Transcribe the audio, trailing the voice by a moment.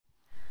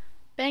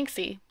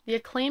Banksy, the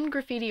acclaimed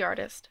graffiti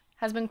artist,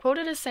 has been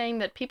quoted as saying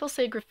that people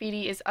say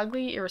graffiti is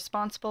ugly,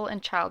 irresponsible,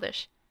 and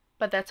childish,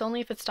 but that's only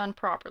if it's done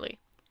properly.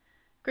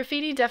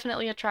 Graffiti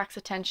definitely attracts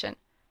attention,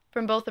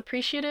 from both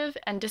appreciative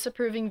and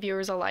disapproving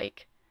viewers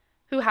alike.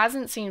 Who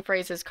hasn't seen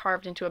phrases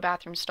carved into a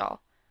bathroom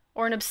stall,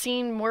 or an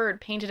obscene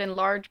word painted in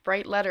large,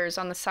 bright letters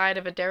on the side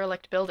of a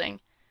derelict building?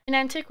 In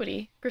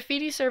Antiquity,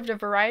 graffiti served a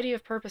variety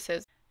of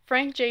purposes.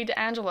 Frank J.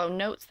 D'Angelo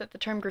notes that the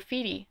term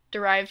graffiti,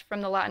 derived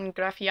from the Latin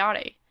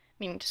graffiare,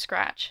 meaning to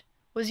scratch,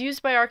 was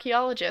used by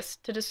archaeologists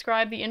to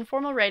describe the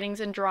informal writings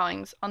and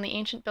drawings on the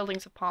ancient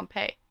buildings of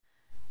Pompeii.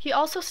 He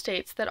also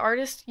states that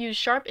artists used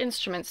sharp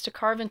instruments to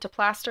carve into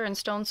plaster and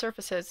stone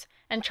surfaces,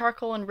 and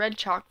charcoal and red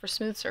chalk for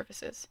smooth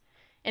surfaces.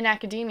 In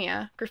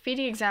academia,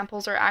 graffiti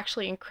examples are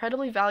actually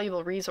incredibly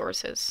valuable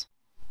resources.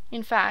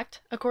 In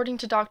fact, according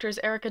to doctors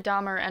Erika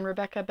and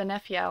Rebecca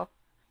Benefiel,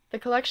 the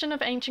collection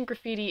of ancient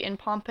graffiti in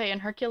Pompeii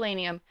and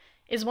Herculaneum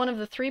is one of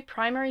the three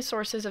primary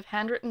sources of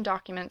handwritten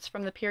documents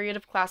from the period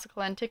of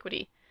classical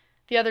antiquity,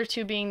 the other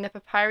two being the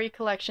papyri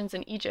collections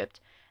in Egypt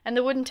and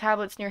the wooden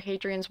tablets near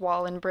Hadrian's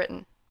Wall in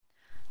Britain.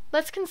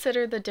 Let's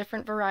consider the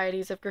different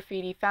varieties of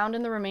graffiti found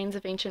in the remains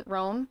of ancient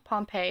Rome,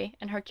 Pompeii,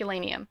 and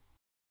Herculaneum.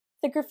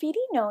 The graffiti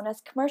known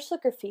as commercial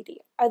graffiti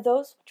are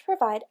those which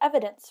provide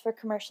evidence for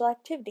commercial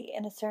activity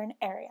in a certain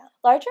area.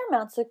 Larger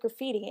amounts of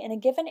graffiti in a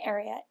given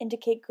area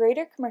indicate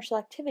greater commercial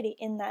activity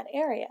in that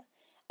area,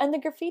 and the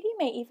graffiti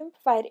may even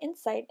provide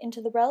insight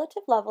into the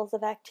relative levels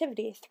of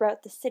activity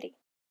throughout the city.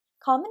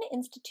 Common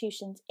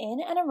institutions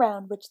in and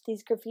around which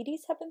these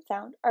graffitis have been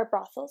found are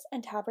brothels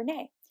and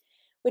tabernae,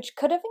 which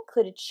could have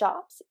included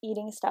shops,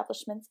 eating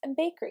establishments, and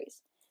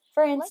bakeries.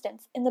 For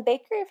instance, in the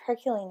bakery of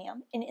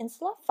Herculaneum in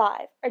Insula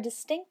 5 are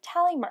distinct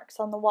tally marks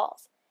on the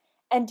walls,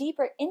 and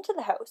deeper into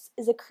the house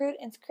is a crude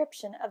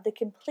inscription of the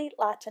complete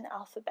Latin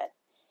alphabet.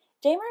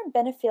 Damer and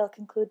Benefiel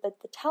conclude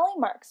that the tally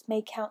marks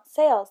may count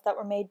sales that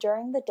were made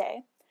during the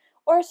day,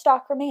 or a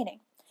stock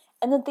remaining,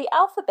 and that the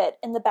alphabet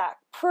in the back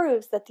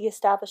proves that the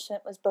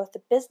establishment was both a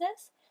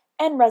business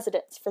and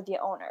residence for the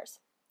owners.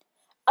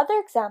 Other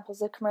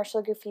examples of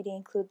commercial graffiti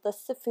include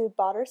lists of food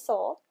bought or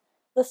sold,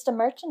 lists of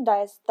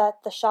merchandise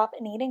that the shop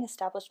and eating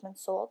establishment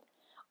sold,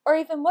 or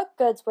even what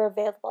goods were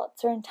available at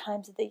certain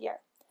times of the year,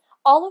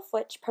 all of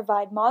which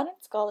provide modern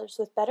scholars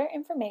with better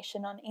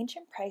information on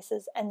ancient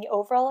prices and the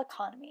overall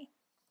economy.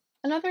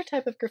 Another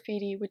type of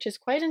graffiti which is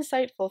quite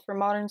insightful for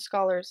modern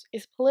scholars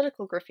is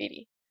political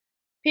graffiti.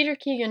 Peter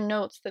Keegan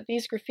notes that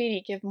these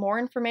graffiti give more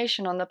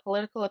information on the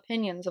political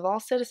opinions of all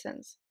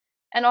citizens,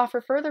 and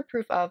offer further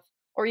proof of,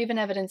 or even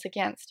evidence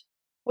against,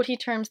 what he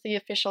terms the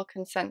official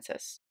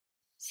consensus.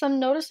 Some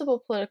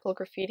noticeable political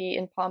graffiti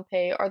in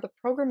Pompeii are the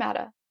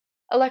programmata,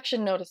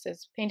 election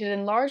notices painted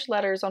in large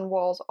letters on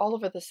walls all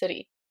over the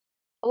city.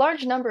 A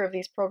large number of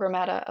these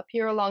programmata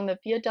appear along the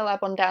Via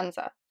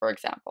dell'Abbondanza, for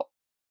example.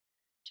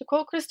 To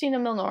quote Christina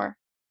Milnor,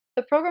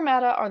 "The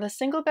programmata are the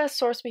single best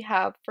source we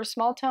have for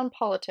small-town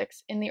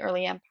politics in the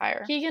early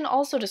empire." Keegan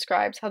also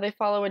describes how they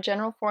follow a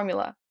general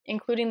formula,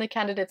 including the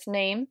candidate's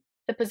name,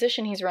 the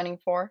position he's running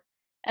for,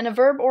 and a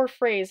verb or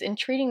phrase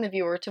entreating the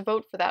viewer to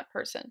vote for that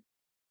person.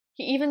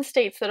 He even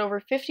states that over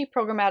 50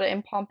 programmata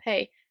in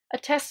Pompeii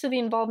attest to the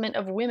involvement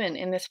of women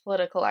in this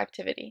political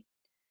activity.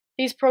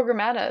 These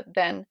programmata,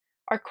 then,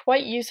 are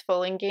quite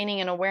useful in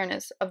gaining an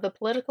awareness of the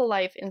political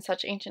life in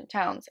such ancient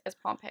towns as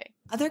Pompeii.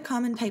 Other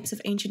common types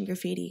of ancient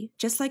graffiti,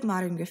 just like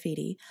modern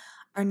graffiti,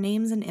 are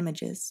names and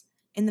images.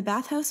 In the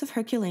bathhouse of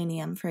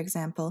Herculaneum, for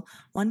example,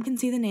 one can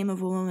see the name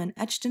of a woman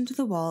etched into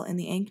the wall in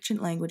the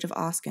ancient language of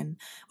Oscan,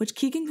 which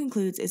Keegan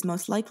concludes is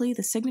most likely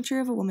the signature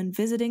of a woman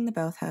visiting the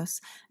bathhouse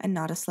and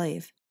not a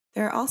slave.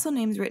 There are also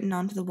names written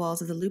onto the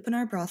walls of the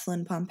Lupanar brothel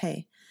in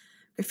Pompeii.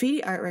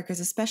 Graffiti artwork is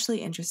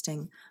especially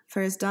interesting,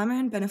 for as Damer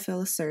and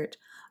Benefiel assert,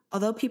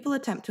 although people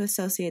attempt to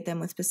associate them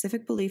with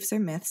specific beliefs or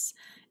myths,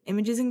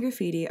 images in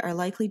graffiti are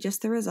likely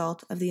just the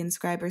result of the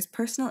inscriber's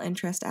personal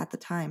interest at the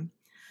time.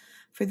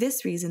 For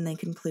this reason, they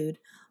conclude,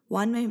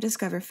 one may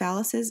discover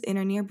phalluses in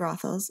or near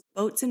brothels,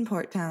 boats in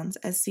port towns,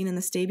 as seen in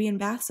the Stabian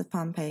baths of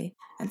Pompeii,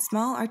 and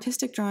small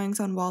artistic drawings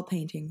on wall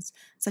paintings,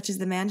 such as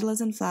the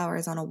mandalas and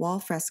flowers on a wall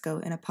fresco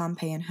in a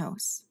Pompeian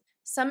house.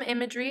 Some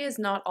imagery is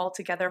not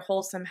altogether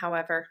wholesome,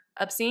 however.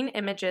 Obscene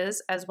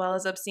images, as well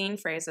as obscene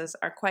phrases,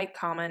 are quite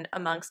common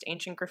amongst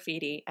ancient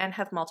graffiti and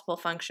have multiple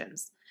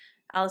functions.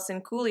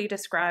 Alison Cooley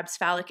describes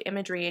phallic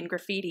imagery in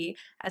graffiti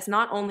as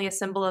not only a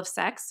symbol of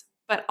sex,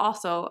 but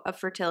also of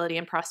fertility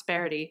and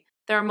prosperity.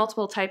 There are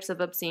multiple types of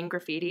obscene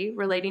graffiti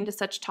relating to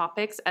such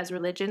topics as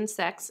religion,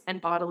 sex, and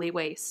bodily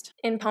waste.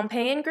 In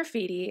Pompeian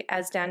graffiti,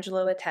 as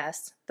D'Angelo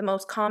attests, the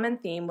most common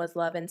theme was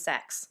love and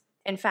sex.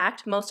 In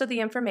fact, most of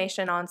the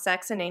information on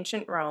sex in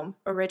ancient Rome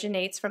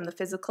originates from the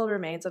physical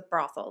remains of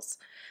brothels,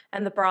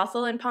 and the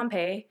brothel in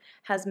Pompeii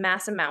has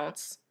mass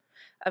amounts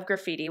of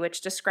graffiti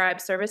which describe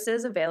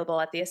services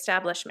available at the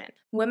establishment.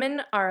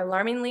 Women are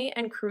alarmingly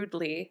and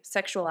crudely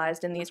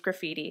sexualized in these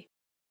graffiti.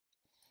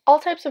 All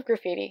types of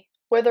graffiti,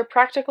 whether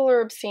practical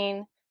or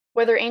obscene,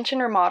 whether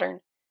ancient or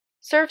modern,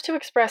 serve to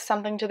express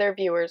something to their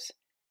viewers,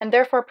 and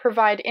therefore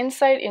provide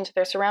insight into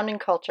their surrounding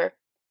culture.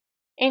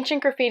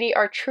 Ancient graffiti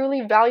are truly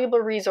valuable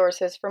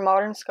resources for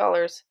modern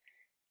scholars,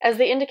 as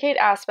they indicate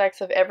aspects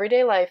of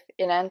everyday life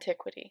in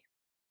antiquity.